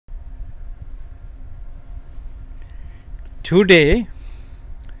Today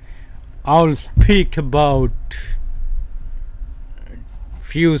I'll speak about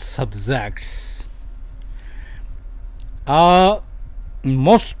few subjects.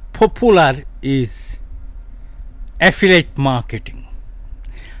 Most popular is affiliate marketing.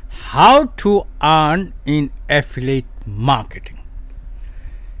 How to earn in affiliate marketing.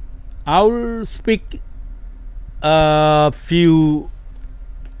 I will speak a few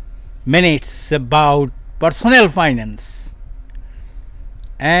minutes about personal finance,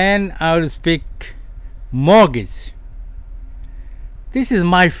 and I will speak mortgage. This is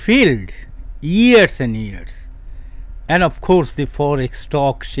my field, years and years, and of course the forex,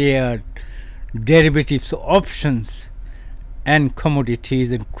 stock, share, derivatives, options, and commodities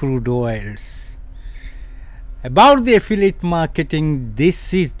and crude oils. About the affiliate marketing,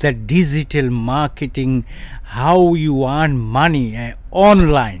 this is the digital marketing, how you earn money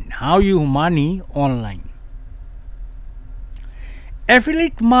online, how you money online.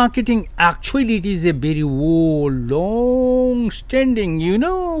 Affiliate marketing, actually it is a very old, long standing, you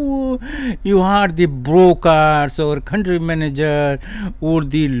are the brokers or country manager or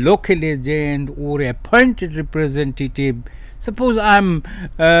the local agent or appointed representative. Suppose I'm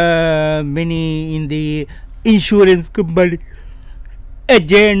many in the insurance company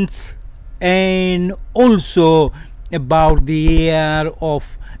agents, and also about the year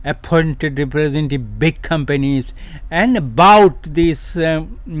of appointed representative big companies, and about this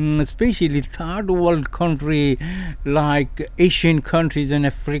especially third world country like Asian countries and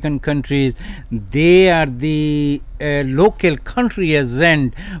African countries. They are the local country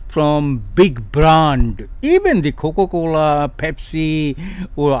agent from big brand, even the Coca-Cola, Pepsi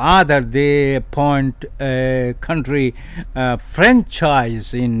or other, they appoint country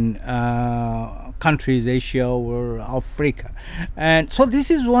franchise in countries, Asia or Africa. And so this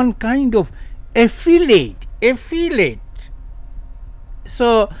is one kind of affiliate.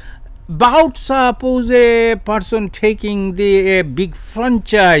 So about, suppose a person taking the big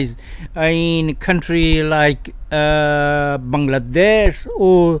franchise in country like Bangladesh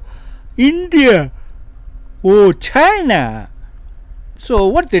or India or China. So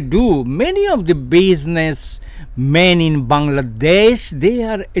what they do, many of the business men in Bangladesh, they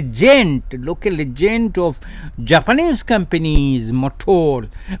are local agent of Japanese companies, motors.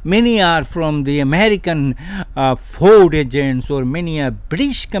 Many are from the American Ford agents, or many are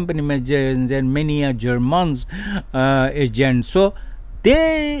British company agents, and many are Germans agents. So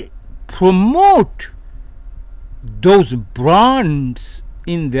they promote those brands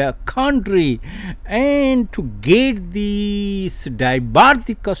in their country, and to get this divert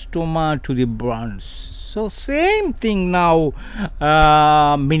the customer to the brands. So same thing now,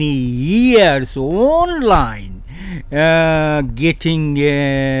 many years online, getting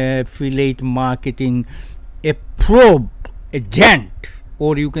affiliate marketing, a probe agent,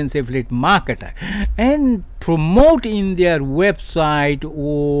 or you can say affiliate marketer, and promote in their website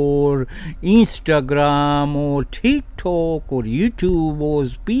or Instagram or TikTok or YouTube or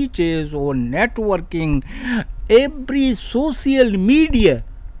speeches or networking, every social media,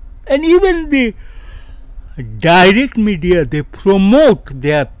 and even the direct media. They promote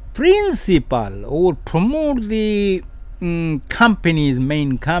their principal or promote the companies,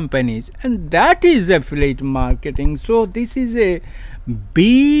 main companies, and that is affiliate marketing. So this is a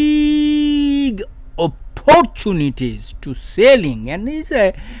big opportunities to selling, and is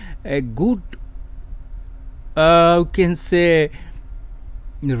a good you can say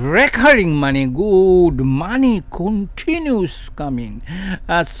recurring money, good money continues coming.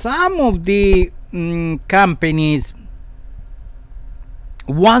 Some of the companies,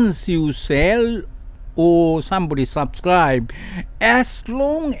 once you sell or somebody subscribe, as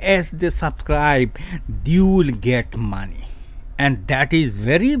long as they subscribe, you will get money, and that is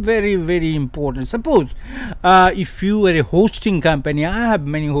very, very, very important. Suppose if you are a hosting company, I have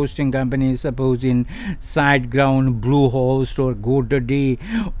many hosting companies, suppose in SiteGround, Bluehost or GoDaddy,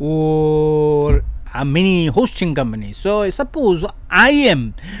 or many hosting companies. So suppose I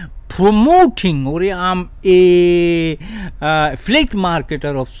am promoting, or I am a affiliate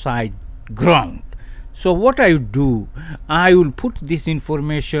marketer of SiteGround. So what I do, I will put this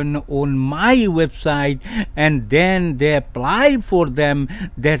information on my website, and then they apply for them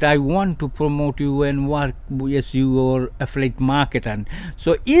that I want to promote you and work as your affiliate marketer.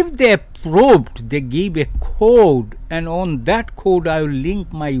 So if they approved, they give a code, and on that code I will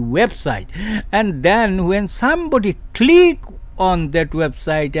link my website, and then when somebody click on that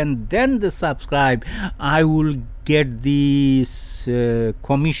website and then they subscribe, I will get these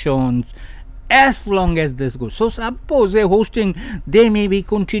commissions as long as this goes. So suppose they're hosting, they maybe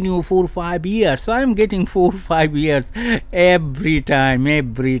continue 4 or 5 years. So I'm getting 4 or 5 years every time,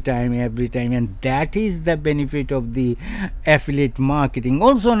 and that is the benefit of the affiliate marketing.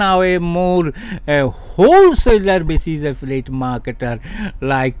 Also now a more wholesaler basis affiliate marketer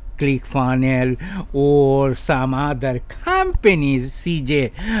like ClickFunnels or some other companies,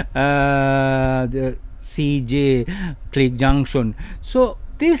 the CJ ClickJunction. So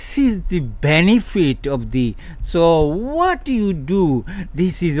this is the benefit of the. So what you do,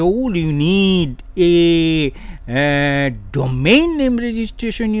 this is all you need: a domain name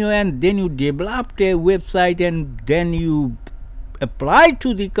registration, and then you developed a website, and then you apply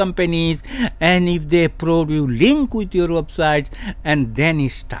to the companies, and if they approve, you link with your website, and then you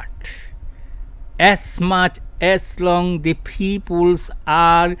start. As long the peoples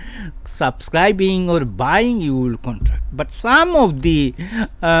are subscribing or buying, you will contract. But some of the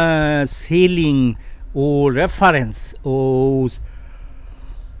selling or reference or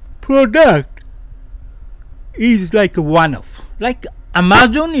product is like a one-off. Like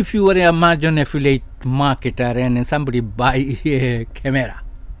Amazon, if you are an Amazon affiliate marketer and somebody buy a camera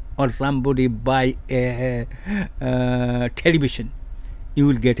or somebody buy a television, you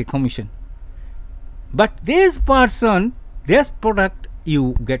will get a commission. But this person, this product,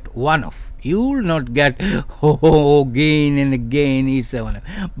 you get one-off. You will not get again and again. It's a one-off.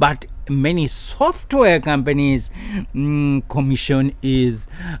 But many software companies commission is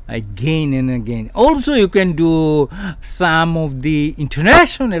again and again. Also you can do some of the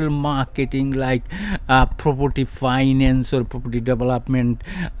international marketing like property finance or property development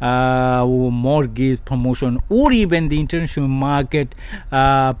or mortgage promotion, or even the international market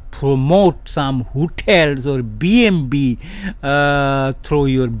promote some hotels or B&B through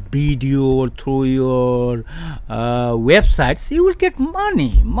your video or through your websites. You will get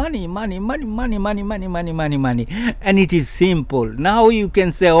money, and it is simple. Now you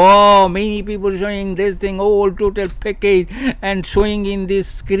can say, oh, many people showing this thing, oh, total package, and showing in this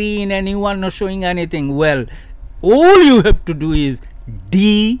screen, and you are not showing anything. Well, all you have to do is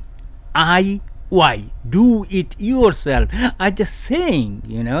DIY. Do it yourself. I just saying,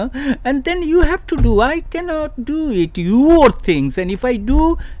 and then you have to do. I cannot do it, your things, and if I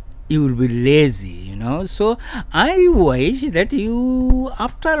do, you will be lazy, So I wish that you,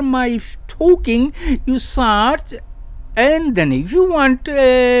 after my talking, you search, and then if you want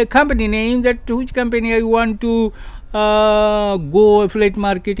a company name, that which company I want to go affiliate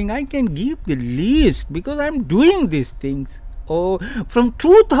marketing, I can give the list because I'm doing these things. From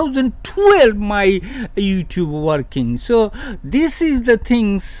 2012 my YouTube working. So this is the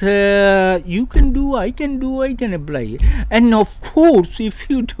things you can do, I can apply. And of course, if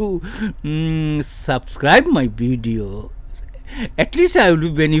you do subscribe my video, at least I will be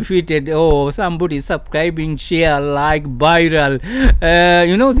benefited. Oh, somebody subscribing, share, like, viral.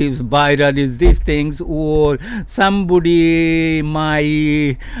 This viral is these things, or somebody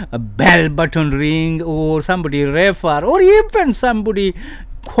my bell button ring, or somebody refer, or even somebody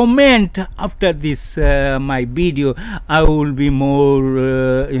comment after this my video. I will be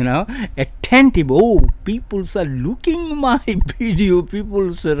more attentive. Oh, people are looking my video,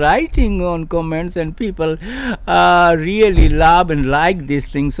 people's writing on comments, and people really love and like this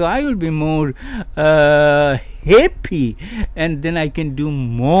thing. So I will be more happy, and then I can do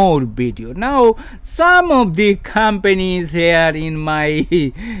more video. Now some of the companies here in my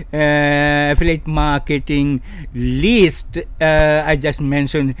affiliate marketing list, I just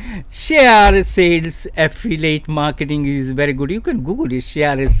mentioned Share Sales affiliate marketing is very good. You can Google it,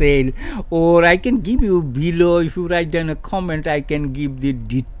 Share Sale, or I can give you below. If you write down a comment, I can give the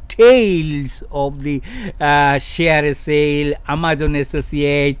details of the Share Sale, Amazon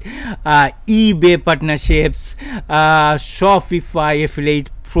Associate, eBay partnerships, Shopify affiliate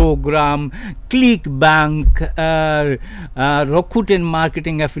program, ClickBank, Rakuten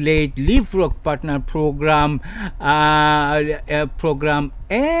marketing affiliate, LeapFrog partner program,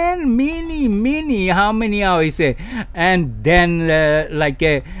 and many, how many I say, and then like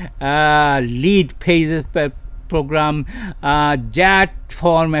a lead page program,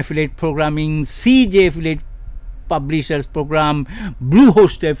 JATForm affiliate programming, CJ affiliate publishers program,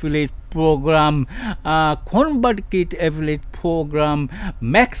 Bluehost affiliate program, ConvertKit affiliate program,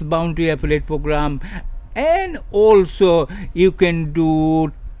 Max Bounty affiliate program, and also you can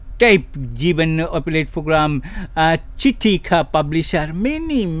do Type-Driven affiliate program, Chitika publisher,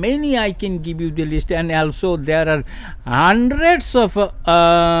 many I can give you the list. And also there are hundreds of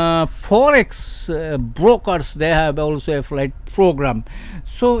forex brokers, they have also affiliate program.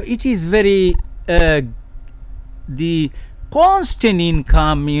 So it is very the constant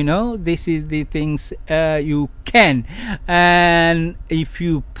income, this is the things you can. And if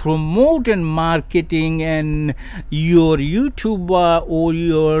you promote and marketing and your YouTube or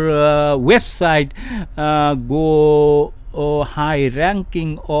your website go high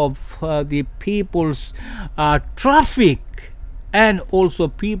ranking of the people's traffic, and also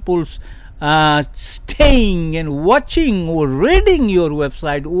people's staying and watching or reading your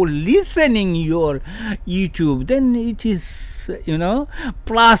website or listening your YouTube, then it is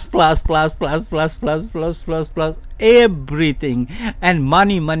plus everything, and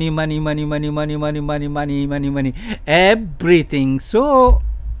money, everything. So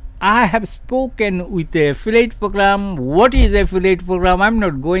I have spoken with the affiliate program. What is affiliate program? I'm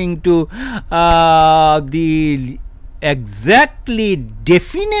not going to the exactly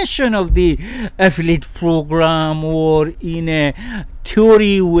definition of the affiliate program or in a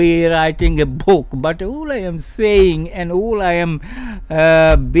theory way writing a book, but all I am saying, and all I am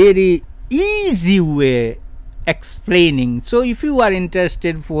very easy way explaining. So if you are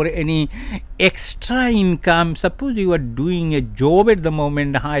interested for any extra income, suppose you are doing a job at the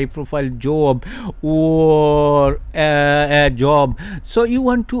moment, high profile job or a job, so you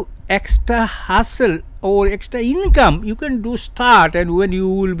want to extra hustle or extra income, you can do start, and when you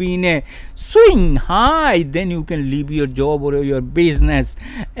will be in a swing high, then you can leave your job or your business.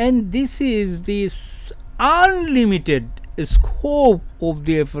 And this is this unlimited scope of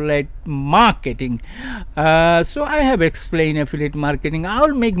the affiliate marketing. So I have explained affiliate marketing.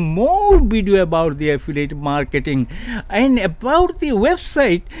 I'll make more video about the affiliate marketing. And about the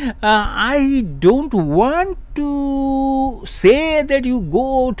website, I don't want to say that you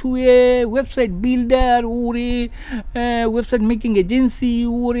go to a website builder or a website making agency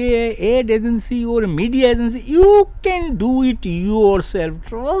or a ad agency or a media agency. You can do it yourself.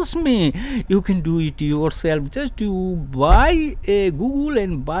 Trust me, you can do it yourself. Just you buy a Google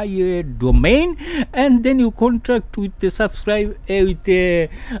and buy a domain, and then you contract with the subscribe with a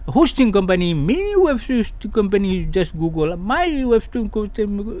hosting company. Many web hosting companies, just Google my web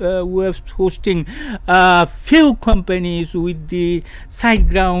hosting, few companies with the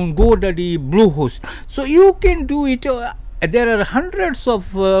SiteGround, GoDaddy, Bluehost. So you can do it. There are hundreds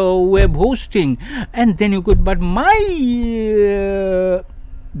of web hosting, and then you could, but my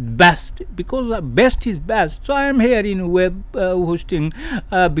best, because best is best, so I am here in web hosting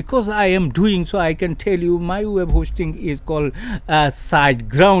because I am doing, so I can tell you my web hosting is called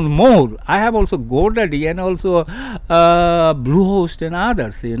SiteGround more. I have also GoDaddy and also Bluehost and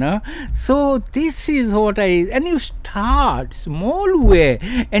others, so this is what and you start small way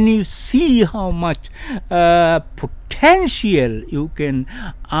and you see how much potential you can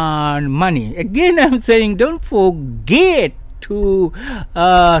earn money. Again, I'm saying, don't forget to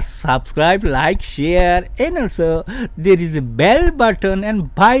subscribe, like, share, and also there is a bell button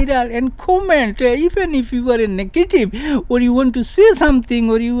and viral and comment. Even if you are a negative or you want to say something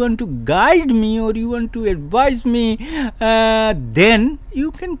or you want to guide me or you want to advise me, then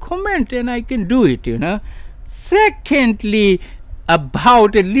you can comment and I can do it. Secondly,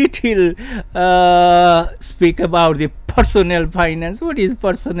 about a little speak about the personal finance. What is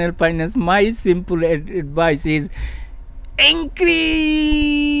personal finance? My simple advice is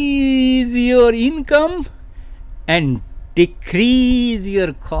increase your income and decrease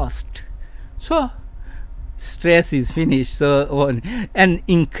your cost. So stress is finished. So and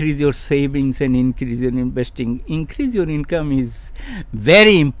increase your savings and increase your investing. Increase your income is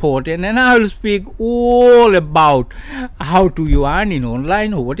very important, and I will speak all about how to you earn in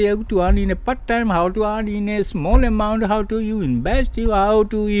online, what you have to earn in a part time, how to earn in a small amount, how to you invest, how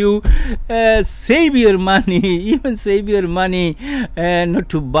to you save your money, even save your money not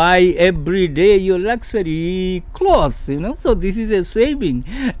to buy every day your luxury clothes. So this is a saving,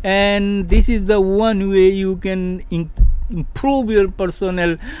 and this is the one way you can improve your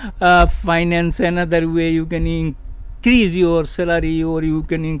personal finance. Another way you can increase your salary, or you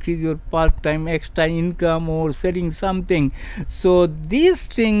can increase your part-time extra income or selling something. So these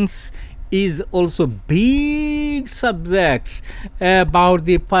things is also big subjects about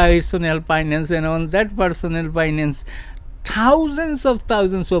the personal finance, and on that personal finance thousands of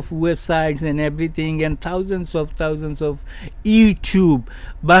websites and everything, and thousands of YouTube.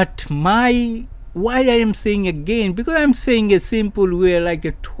 But why I am saying again, because I am saying a simple way, like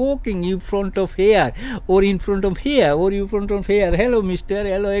a talking in front of here or in front of here or in front of here. Hello Mr.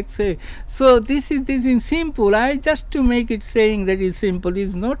 Hello X. So this is simple. I just to make it saying that is simple,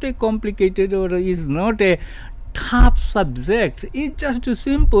 is not a complicated or is not a tough subject. It's just too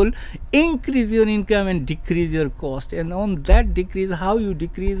simple. Increase your income and decrease your cost, and on that decrease, how you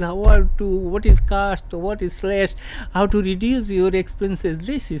decrease, what is cost, what is slash, how to reduce your expenses.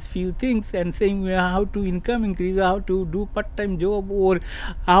 This is few things, and same way how to income increase, how to do part-time job, or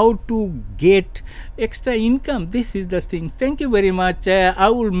how to get extra income. This is the thing. Thank you very much. I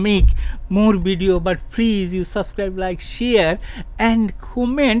will make more video, but please you subscribe, like, share and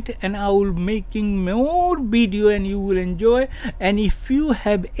comment, and I will making more video and you will enjoy. And if you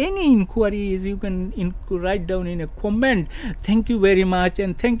have any inquiries, you can write down in a comment. Thank you very much,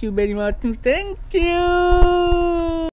 and thank you very much. Thank you.